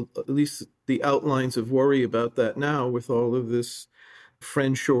at least the outlines of worry about that now, with all of this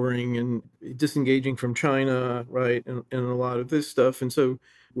friendshoring and disengaging from China, right, and a lot of this stuff. And so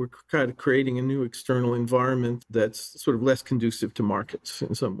we're kind of creating a new external environment that's sort of less conducive to markets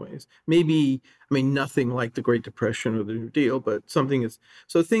in some ways. Maybe, I mean, nothing like the Great Depression or the New Deal, but something is,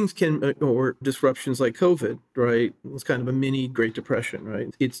 so things can, or disruptions like COVID, right? It's kind of a mini Great Depression,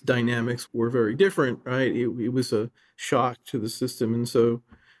 right? Its dynamics were very different, right? It was a shock to the system. And so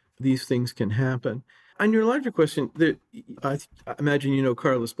these things can happen. On your larger question, I imagine you know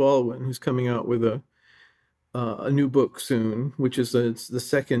Carlos Baldwin, who's coming out with a new book soon, which is it's the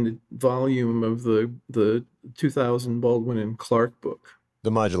second volume of the 2000 Baldwin and Clark book, The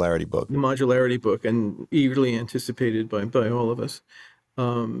modularity book, and eagerly anticipated by all of us.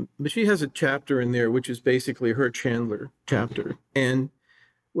 But she has a chapter in there which is basically her Chandler chapter, and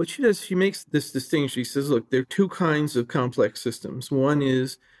what she does, she makes this distinction. She says, look, there are two kinds of complex systems. One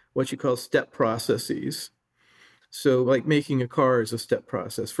is what she calls step processes. So like making a car is a step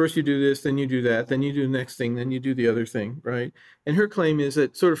process. First you do this, then you do that, then you do the next thing, then you do the other thing, right? And her claim is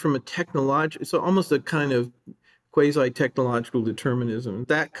that sort of from a technological, so almost a kind of quasi-technological determinism,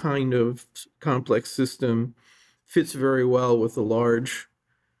 that kind of complex system fits very well with a large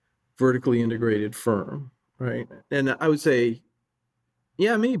vertically integrated firm, right? And I would say,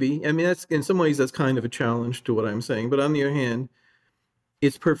 yeah, maybe. I mean, that's in some ways that's kind of a challenge to what I'm saying. But on the other hand,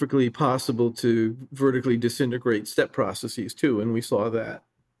 it's perfectly possible to vertically disintegrate step processes too, and we saw that,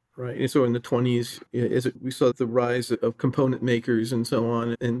 right? And so in the 20s, we saw the rise of component makers and so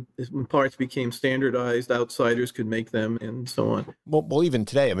on. And when parts became standardized, outsiders could make them and so on. Well, even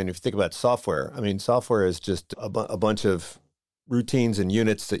today, I mean, if you think about software, I mean, software is just a bunch of routines and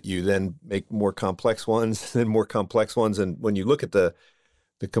units that you then make more complex ones, then more complex ones. And when you look at the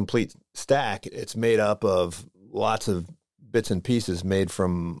complete stack, it's made up of lots of bits and pieces made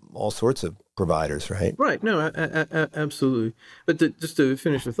from all sorts of providers, right? Right. No, absolutely. But just to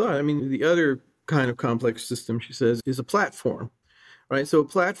finish the thought, I mean, the other kind of complex system, she says, is a platform, right? So a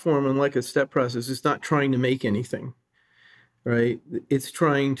platform, unlike a step process, is not trying to make anything, right? It's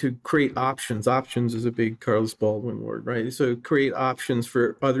trying to create options. Options is a big Carlos Baldwin word, right? So create options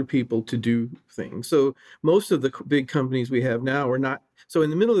for other people to do things. So most of the big companies we have now are not. So in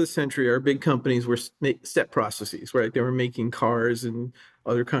the middle of the century, our big companies were step processes, right? They were making cars and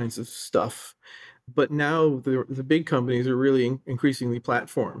other kinds of stuff. But now the big companies are really increasingly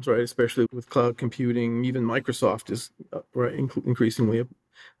platforms, right? Especially with cloud computing. Even Microsoft is right, increasingly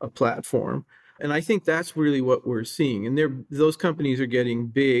a platform. And I think that's really what we're seeing. And those companies are getting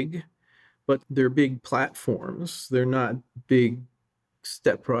big, but they're big platforms. They're not big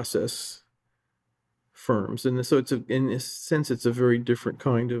step process firms. And so in a sense, it's a very different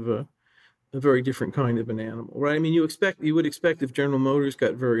kind of an animal, right? I mean, you would expect if General Motors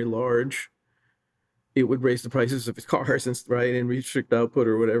got very large, it would raise the prices of its cars, and right, and restrict output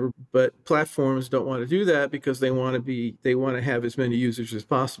or whatever. But platforms don't want to do that because they want to have as many users as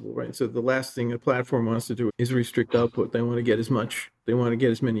possible, right? So the last thing a platform wants to do is restrict output. They want to get as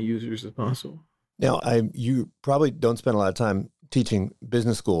many users as possible. Now, you probably don't spend a lot of time teaching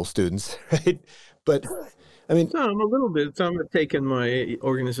business school students, right? But I mean, Some a little bit. Some have taken my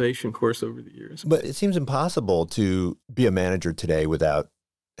organization course over the years. but it seems impossible to be a manager today without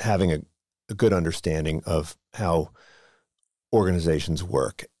having a good understanding of how organizations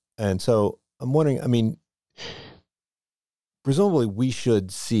work. And so I'm wondering, I mean, presumably we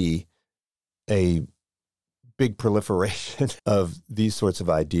should see a big proliferation of these sorts of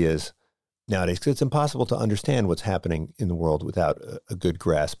ideas nowadays, because it's impossible to understand what's happening in the world without a good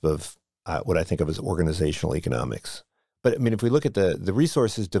grasp of what I think of as organizational economics. But I mean, if we look at the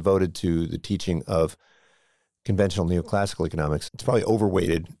resources devoted to the teaching of conventional neoclassical economics, it's probably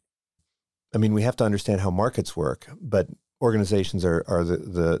overweighted. I mean, we have to understand how markets work, but organizations are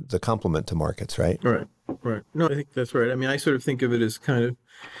the complement to markets, right? Right. No, I think that's right. I mean, I sort of think of it as kind of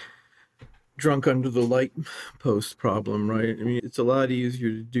drunk under the light post problem, right? I mean, it's a lot easier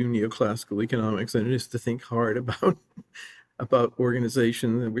to do neoclassical economics than it is to think hard about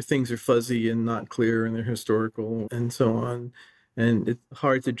organization where things are fuzzy and not clear and they're historical and so on. And it's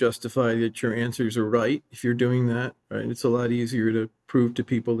hard to justify that your answers are right if you're doing that, right? It's a lot easier to prove to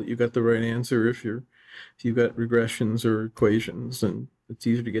people that you got the right answer if you've got regressions or equations, and it's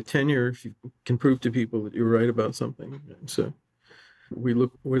easier to get tenure if you can prove to people that you're right about something. And so we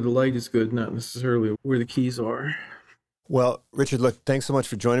look where the light is good, not necessarily where the keys are. Well, Richard, look, thanks so much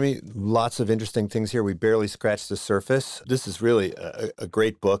for joining me. Lots of interesting things here. We barely scratched the surface. This is really a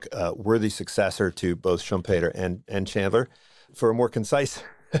great book, worthy successor to both Schumpeter and Chandler. For a more concise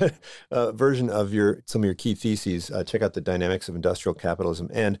version of some of your key theses, check out The Dynamics of Industrial Capitalism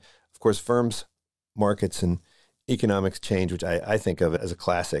and, of course, Firms, Markets, and Economics Change, which I think of as a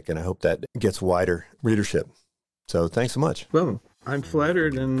classic, and I hope that gets wider readership. So thanks so much. Well, I'm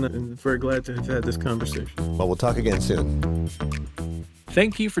flattered and very glad to have had this conversation. Well, we'll talk again soon.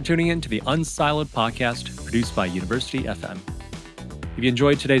 Thank you for tuning in to the Unsiloed podcast produced by University FM. If you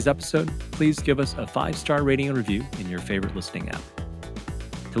enjoyed today's episode, please give us a 5-star rating and review in your favorite listening app.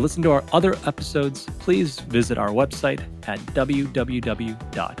 To listen to our other episodes, please visit our website at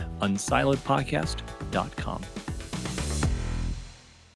www.unsiloedpodcast.com.